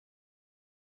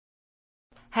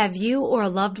Have you or a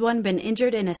loved one been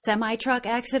injured in a semi-truck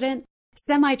accident?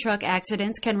 Semi-truck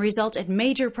accidents can result in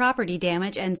major property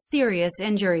damage and serious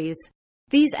injuries.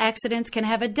 These accidents can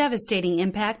have a devastating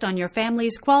impact on your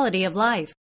family's quality of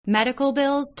life. Medical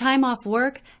bills, time off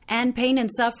work, and pain and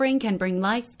suffering can bring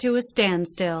life to a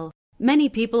standstill. Many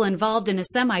people involved in a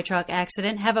semi-truck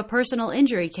accident have a personal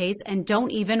injury case and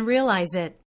don't even realize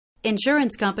it.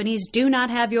 Insurance companies do not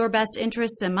have your best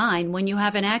interests in mind when you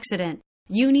have an accident.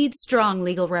 You need strong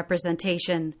legal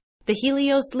representation. The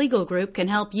Helios Legal Group can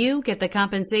help you get the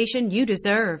compensation you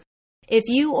deserve. If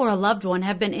you or a loved one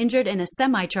have been injured in a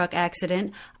semi-truck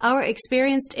accident, our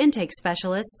experienced intake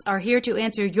specialists are here to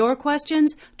answer your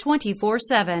questions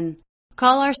 24/7.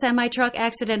 Call our semi-truck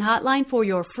accident hotline for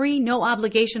your free,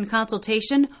 no-obligation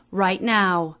consultation right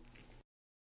now.